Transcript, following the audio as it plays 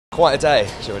Quite a day,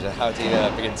 Georgia. How do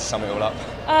you begin to sum it all up?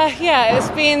 Yeah, it's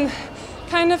been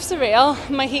kind of surreal.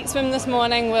 My heat swim this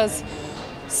morning was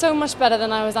so much better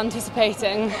than I was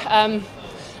anticipating.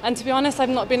 And to be honest, I've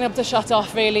not been able to shut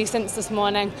off really since this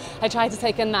morning. I tried to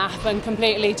take a nap and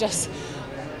completely just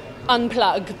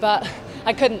unplug, but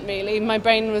I couldn't really. My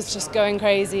brain was just going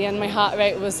crazy and my heart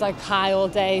rate was like high all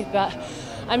day. But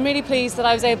I'm really pleased that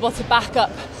I was able to back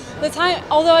up the time.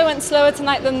 Although I went slower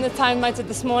tonight than the time I did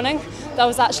this morning, that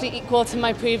was actually equal to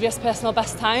my previous personal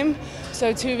best time.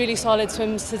 So 2 really solid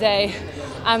swims today.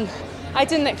 And I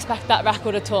didn't expect that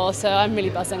record at all, so I'm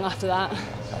really buzzing after that.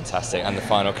 Fantastic. And the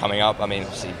final coming up, I mean,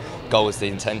 obviously, goal is the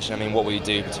intention. I mean, what will you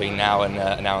do between now and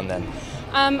then?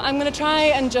 I'm going to try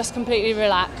and just completely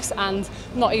relax and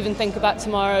not even think about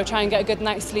tomorrow, try and get a good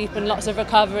night's sleep and lots of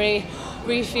recovery,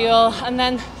 refuel, and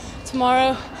then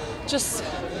tomorrow just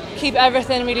keep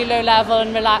everything really low level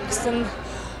and relaxed and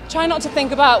try not to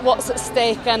think about what's at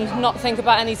stake and not think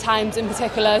about any times in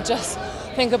particular, just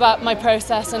think about my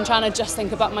process and trying to just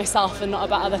think about myself and not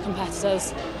about other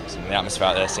competitors. The atmosphere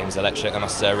out there seems electric. That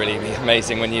must really be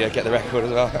amazing when you get the record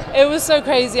as well. It was so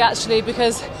crazy actually,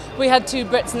 because we had 2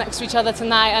 Brits next to each other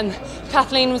tonight and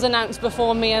Kathleen was announced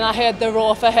before me and I heard the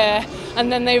roar for her,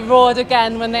 and then they roared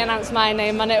again when they announced my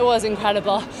name, and it was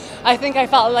incredible. I think I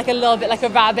felt like a little bit like a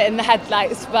rabbit in the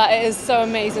headlights, but it is so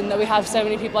amazing that we have so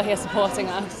many people here supporting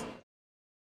us.